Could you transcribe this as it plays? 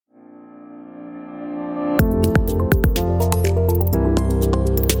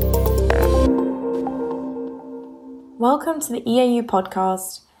Welcome to the EAU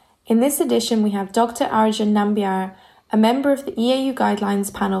podcast. In this edition, we have Dr. Arjun Nambiar, a member of the EAU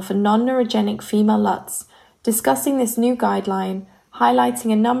Guidelines panel for non-neurogenic female LUTs, discussing this new guideline,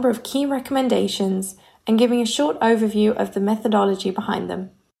 highlighting a number of key recommendations, and giving a short overview of the methodology behind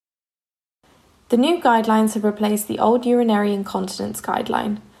them. The new guidelines have replaced the old urinary incontinence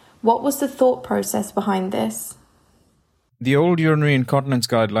guideline. What was the thought process behind this? The old urinary incontinence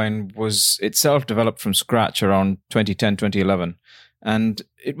guideline was itself developed from scratch around 2010-2011, and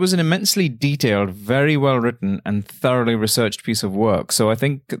it was an immensely detailed, very well written, and thoroughly researched piece of work. So I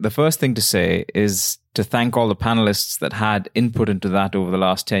think the first thing to say is to thank all the panelists that had input into that over the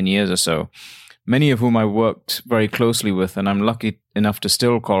last 10 years or so, many of whom I worked very closely with, and I'm lucky enough to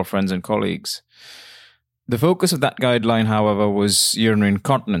still call friends and colleagues. The focus of that guideline, however, was urinary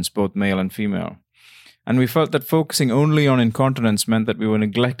incontinence, both male and female. And we felt that focusing only on incontinence meant that we were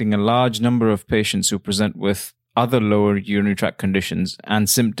neglecting a large number of patients who present with other lower urinary tract conditions and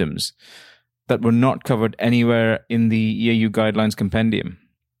symptoms that were not covered anywhere in the EAU guidelines compendium.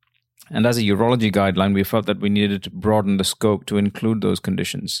 And as a urology guideline, we felt that we needed to broaden the scope to include those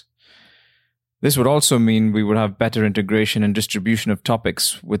conditions. This would also mean we would have better integration and distribution of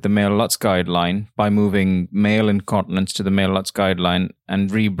topics with the male LUTS guideline by moving male incontinence to the male LUTS guideline and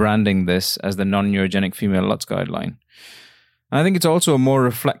rebranding this as the non-neurogenic female LUTS guideline. And I think it's also more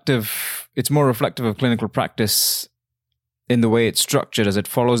reflective of clinical practice in the way it's structured, as it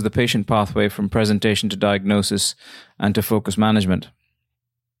follows the patient pathway from presentation to diagnosis and to focus management.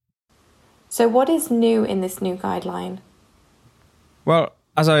 So what is new in this new guideline? Well,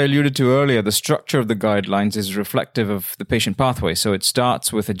 as I alluded to earlier, the structure of the guidelines is reflective of the patient pathway. So it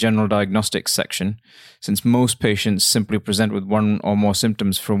starts with a general diagnostics section, since most patients simply present with one or more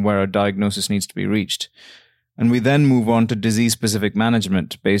symptoms from where a diagnosis needs to be reached. And we then move on to disease-specific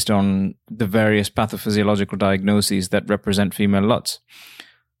management based on the various pathophysiological diagnoses that represent female LUTs.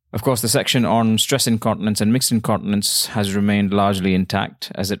 Of course, the section on stress incontinence and mixed incontinence has remained largely intact,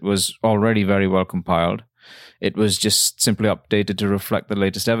 as it was already very well compiled. It was just simply updated to reflect the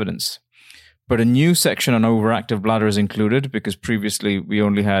latest evidence. But a new section on overactive bladder is included because previously we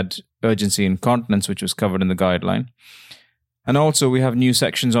only had urgency incontinence, which was covered in the guideline. And also we have new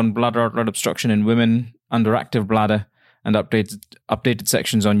sections on bladder outlet obstruction in women, underactive bladder, and updated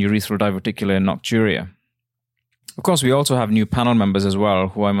sections on urethral diverticular and nocturia. Of course, we also have new panel members as well,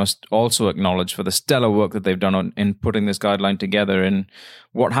 who I must also acknowledge for the stellar work that they've done in putting this guideline together in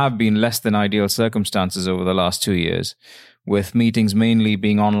what have been less than ideal circumstances over the last 2 years, with meetings mainly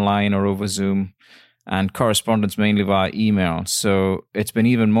being online or over Zoom and correspondence mainly via email. So it's been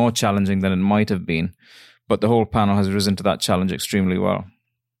even more challenging than it might have been, but the whole panel has risen to that challenge extremely well.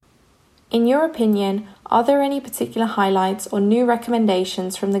 In your opinion, are there any particular highlights or new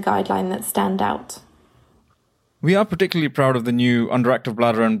recommendations from the guideline that stand out? We are particularly proud of the new underactive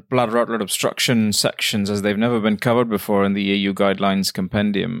bladder and bladder outlet obstruction sections, as they've never been covered before in the EAU Guidelines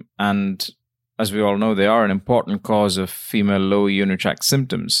compendium. And as we all know, they are an important cause of female lower urinary tract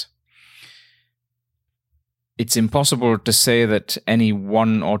symptoms. It's impossible to say that any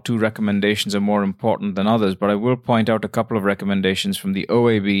one or two recommendations are more important than others, but I will point out a couple of recommendations from the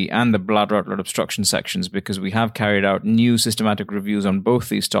OAB and the bladder outlet obstruction sections, because we have carried out new systematic reviews on both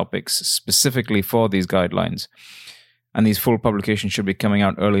these topics specifically for these guidelines. And these full publications should be coming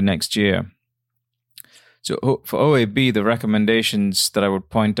out early next year. So for OAB, the recommendations that I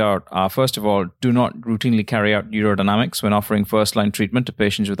would point out are, first of all, do not routinely carry out urodynamics when offering first-line treatment to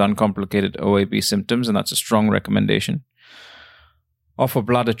patients with uncomplicated OAB symptoms, and that's a strong recommendation. Offer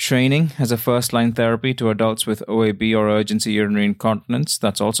bladder training as a first-line therapy to adults with OAB or urgency urinary incontinence.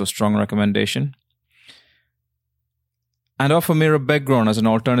 That's also a strong recommendation. And offer mirabegron as an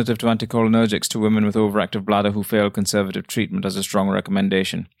alternative to anticholinergics to women with overactive bladder who fail conservative treatment as a strong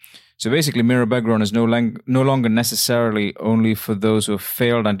recommendation. So basically, mirabegron is no longer necessarily only for those who have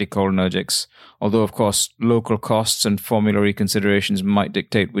failed anticholinergics, although, of course, local costs and formulary considerations might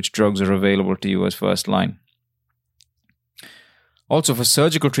dictate which drugs are available to you as first line. Also, for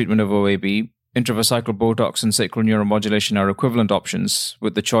surgical treatment of OAB, intravesical Botox and sacral neuromodulation are equivalent options,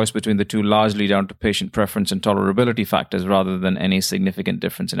 with the choice between the two largely down to patient preference and tolerability factors rather than any significant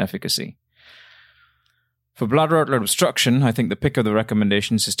difference in efficacy. For bladder outlet obstruction, I think the pick of the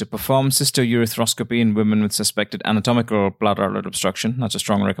recommendations is to perform cystourethropy in women with suspected anatomical bladder outlet obstruction. That's a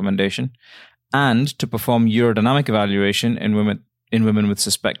strong recommendation. And to perform urodynamic evaluation in women with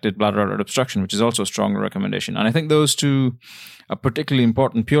suspected bladder outlet obstruction, which is also a strong recommendation. And I think those two are particularly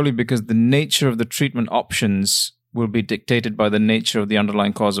important purely because the nature of the treatment options will be dictated by the nature of the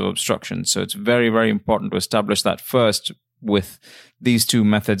underlying cause of obstruction. So it's very, very important to establish that first with these two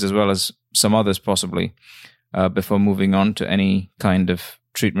methods, as well as some others possibly, before moving on to any kind of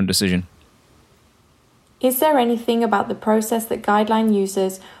treatment decision. Is there anything about the process that guideline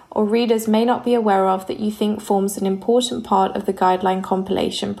users or readers may not be aware of that you think forms an important part of the guideline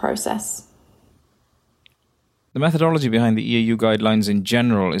compilation process? The methodology behind the EAU guidelines in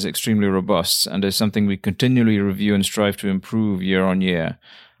general is extremely robust and is something we continually review and strive to improve year on year.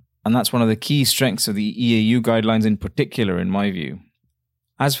 And that's one of the key strengths of the EAU guidelines in particular, in my view.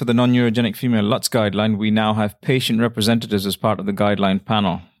 As for the non-neurogenic female LUTS guideline, we now have patient representatives as part of the guideline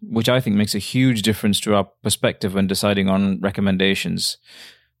panel, which I think makes a huge difference to our perspective when deciding on recommendations.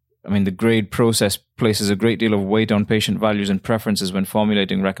 I mean, the grade process places a great deal of weight on patient values and preferences when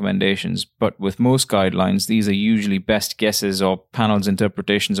formulating recommendations, but with most guidelines, these are usually best guesses or panel's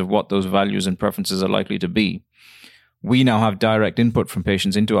interpretations of what those values and preferences are likely to be. We now have direct input from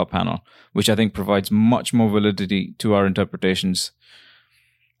patients into our panel, which I think provides much more validity to our interpretations.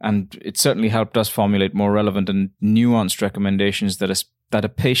 And it certainly helped us formulate more relevant and nuanced recommendations that are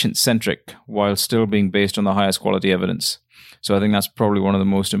patient-centric while still being based on the highest quality evidence. So I think that's probably one of the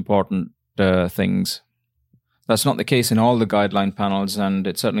most important things. That's not the case in all the guideline panels, and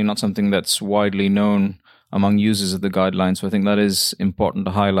it's certainly not something that's widely known among users of the guidelines. So I think that is important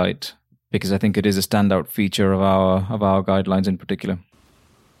to highlight because I think it is a standout feature of our guidelines in particular.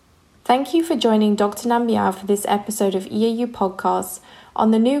 Thank you for joining Dr. Nambiar for this episode of EAU Podcasts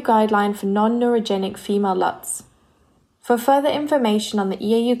on the new guideline for non-neurogenic female LUTS. For further information on the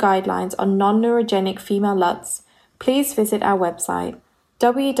EAU guidelines on non-neurogenic female LUTS, please visit our website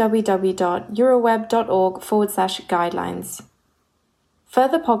www.euroweb.org/guidelines.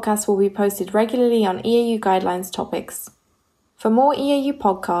 Further podcasts will be posted regularly on EAU guidelines topics. For more EAU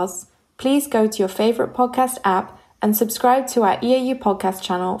podcasts, please go to your favorite podcast app and subscribe to our EAU podcast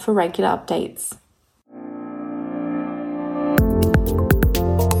channel for regular updates.